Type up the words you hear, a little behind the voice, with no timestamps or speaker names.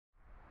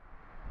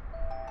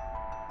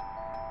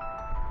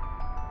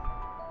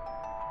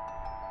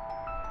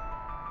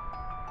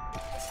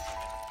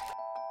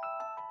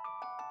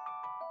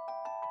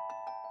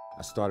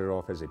I started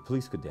off as a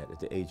police cadet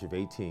at the age of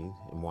 18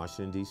 in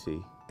Washington,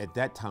 D.C. At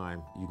that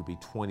time, you could be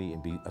 20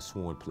 and be a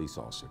sworn police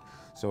officer.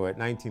 So at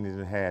 19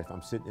 and a half,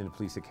 I'm sitting in the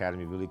police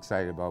academy, really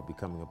excited about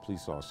becoming a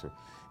police officer,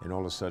 and all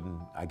of a sudden,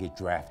 I get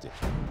drafted.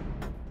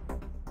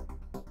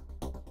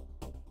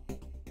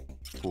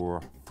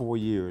 For 4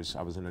 years,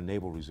 I was in the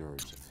Naval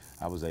Reserves.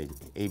 I was an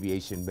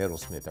aviation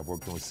metalsmith. I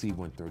worked on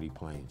C-130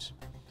 planes.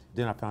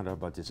 Then I found out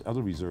about this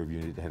other reserve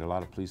unit that had a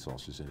lot of police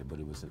officers in it, but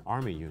it was an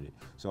Army unit.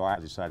 So I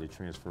decided to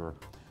transfer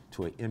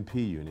to an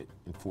MP unit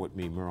in Fort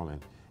Meade,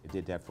 Maryland. I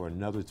did that for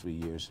another 3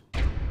 years.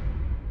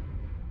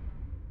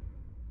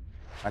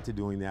 After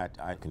doing that,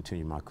 I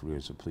continued my career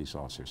as a police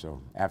officer.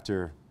 So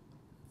after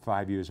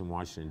 5 years in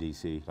Washington,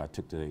 D.C., I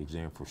took the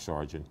exam for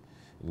sergeant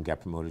and got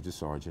promoted to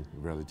sergeant at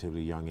a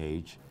relatively young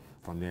age.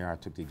 From there, I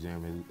took the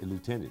exam as a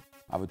lieutenant.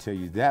 I would tell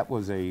you that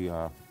was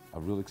a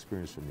real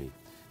experience for me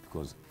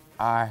because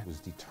I was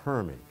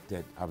determined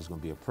that I was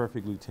going to be a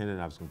perfect lieutenant.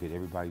 I was going to get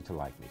everybody to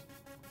like me.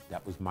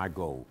 That was my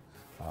goal.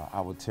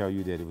 I will tell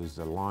you that it was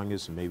the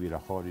longest and maybe the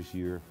hardest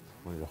year,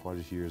 one of the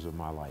hardest years of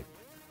my life.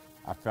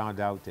 I found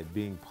out that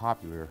being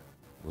popular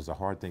was a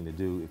hard thing to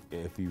do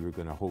if you were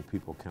going to hold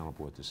people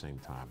accountable at the same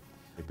time.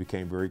 It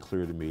became very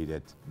clear to me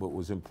that what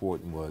was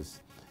important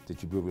was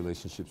that you build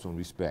relationships on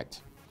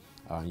respect.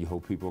 You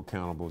hold people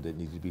accountable that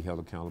need to be held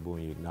accountable,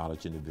 and you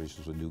acknowledge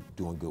individuals who were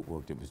doing good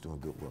work that was doing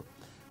good work.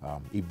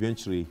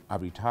 Eventually, I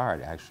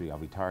retired, actually. I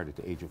retired at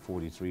the age of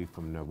 43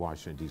 from the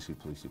Washington, D.C.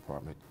 Police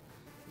Department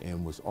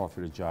and was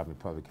offered a job in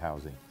public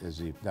housing as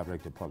the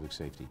Director of Public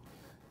Safety.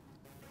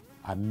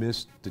 I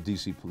missed the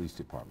D.C. Police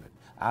Department.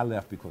 I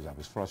left because I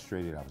was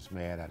frustrated, I was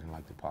mad, I didn't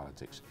like the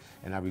politics,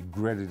 and I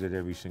regretted it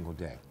every single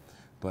day.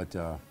 But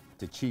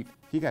the chief,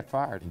 he got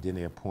fired, and then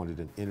they appointed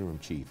an interim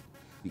chief.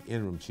 The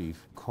interim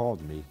chief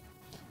called me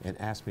and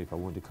asked me if I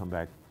wanted to come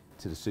back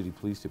to the city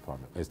police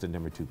department as the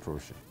number 2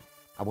 person.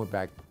 I went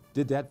back,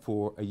 did that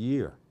for a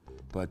year,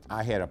 but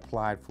I had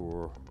applied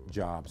for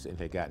jobs and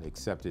had gotten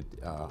accepted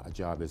a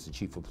job as the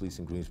chief of police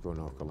in Greensboro,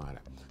 North Carolina.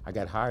 I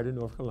got hired in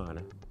North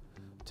Carolina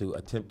to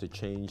attempt to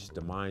change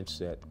the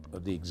mindset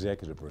of the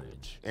executive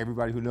branch.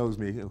 Everybody who knows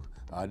me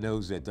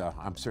knows that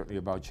I'm certainly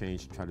about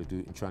change, trying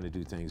to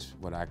do things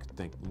what I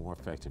think more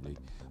effectively.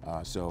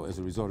 So as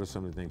a result of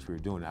some of the things we were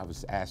doing, I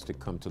was asked to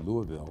come to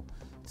Louisville,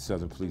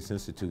 Southern Police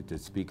Institute, to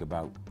speak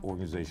about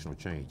organizational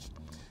change.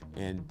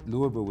 And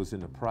Louisville was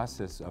in the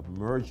process of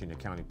merging the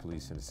county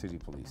police and the city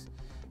police.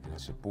 And I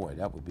said, boy,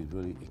 that would be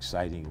really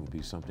exciting, it would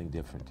be something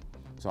different.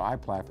 So I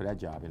applied for that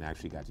job and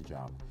actually got the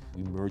job.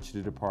 We merged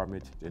the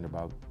department in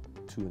about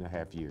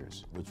 2.5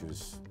 years, which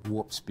was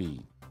warp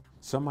speed.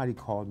 Somebody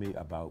called me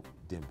about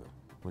Denver.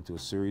 Went to a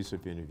series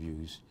of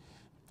interviews.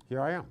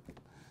 Here I am,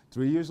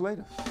 3 years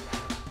later.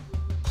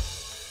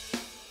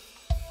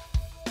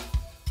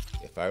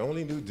 If I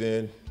only knew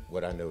then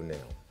what I know now.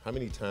 How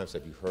many times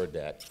have you heard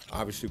that?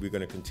 Obviously, we're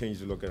going to continue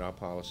to look at our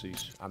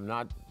policies. I'm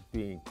not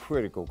being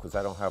critical because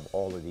I don't have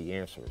all of the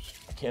answers.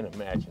 I can't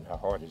imagine how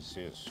hard this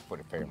is for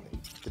the family.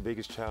 The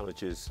biggest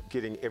challenge is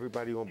getting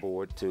everybody on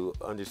board to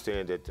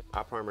understand that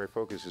our primary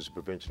focus is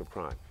prevention of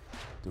crime.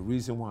 The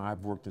reason why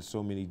I've worked in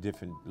so many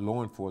different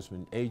law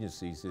enforcement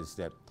agencies is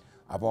that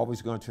I've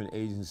always gone to an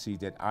agency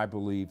that I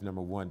believe,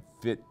 number one,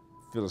 fit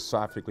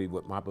philosophically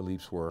what my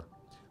beliefs were,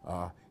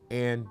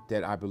 and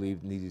that I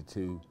believe needed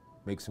to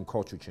make some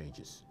culture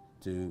changes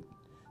to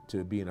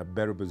be in a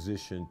better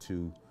position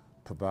to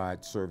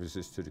provide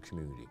services to the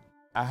community.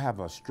 I have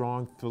a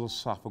strong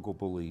philosophical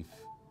belief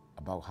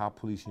about how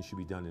policing should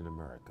be done in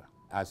America.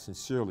 I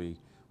sincerely,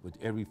 with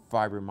every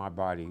fiber in my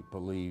body,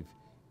 believe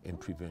in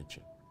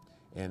prevention.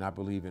 And I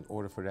believe in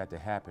order for that to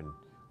happen,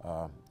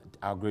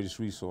 our greatest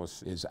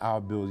resource is our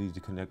ability to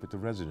connect with the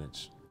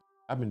residents.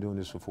 I've been doing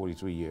this for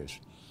 43 years.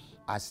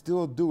 I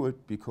still do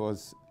it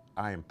because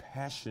I am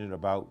passionate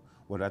about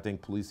what I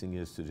think policing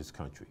is to this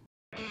country.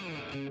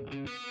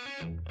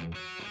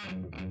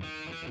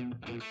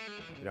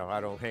 You know,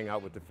 I don't hang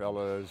out with the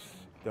fellas,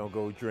 don't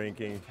go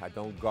drinking, I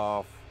don't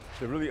golf.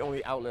 The really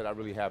only outlet I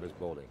really have is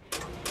bowling.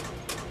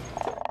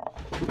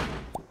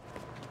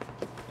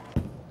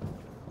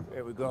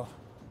 There we go.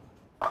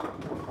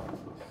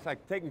 It's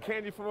like taking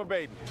candy from a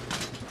baby.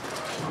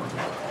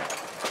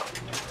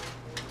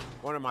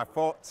 One of my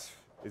faults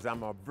is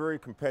I'm a very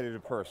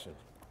competitive person.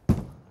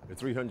 The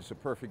 300's a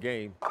perfect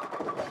game.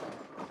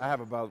 I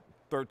have about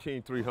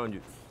 13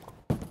 300s.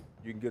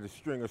 You can get a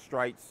string of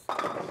strikes,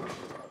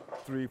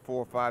 3,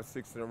 4, 5,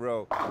 6 in a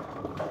row.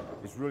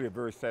 It's really a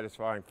very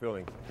satisfying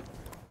feeling.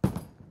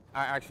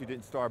 I actually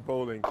didn't start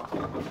bowling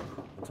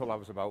until I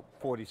was about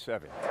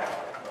 47.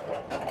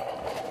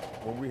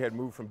 When we had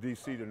moved from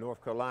DC to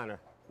North Carolina,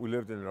 we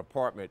lived in an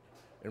apartment,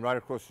 and right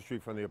across the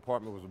street from the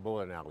apartment was a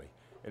bowling alley.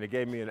 And it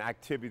gave me an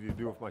activity to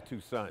do with my 2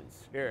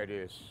 sons. There it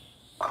is.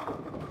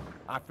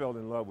 I fell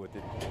in love with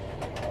it.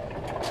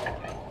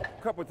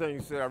 A couple of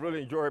things that I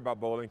really enjoy about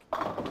bowling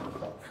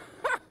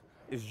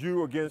is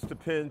you against the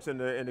pins and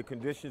the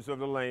conditions of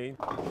the lane.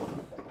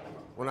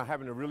 When I'm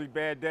having a really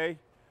bad day,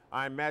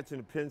 I imagine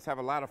the pins have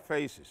a lot of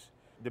faces.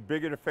 The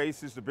bigger the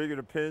faces, the bigger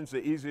the pins,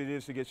 the easier it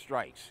is to get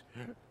strikes.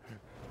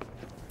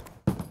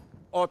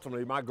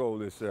 Ultimately, my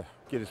goal is to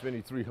get as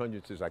many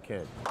 300s as I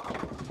can.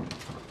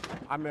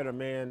 I met a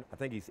man, I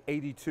think he's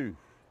 82,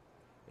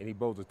 and he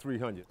bowls a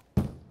 300.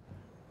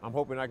 I'm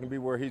hoping I can be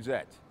where he's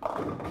at.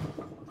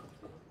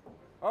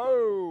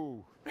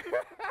 Oh!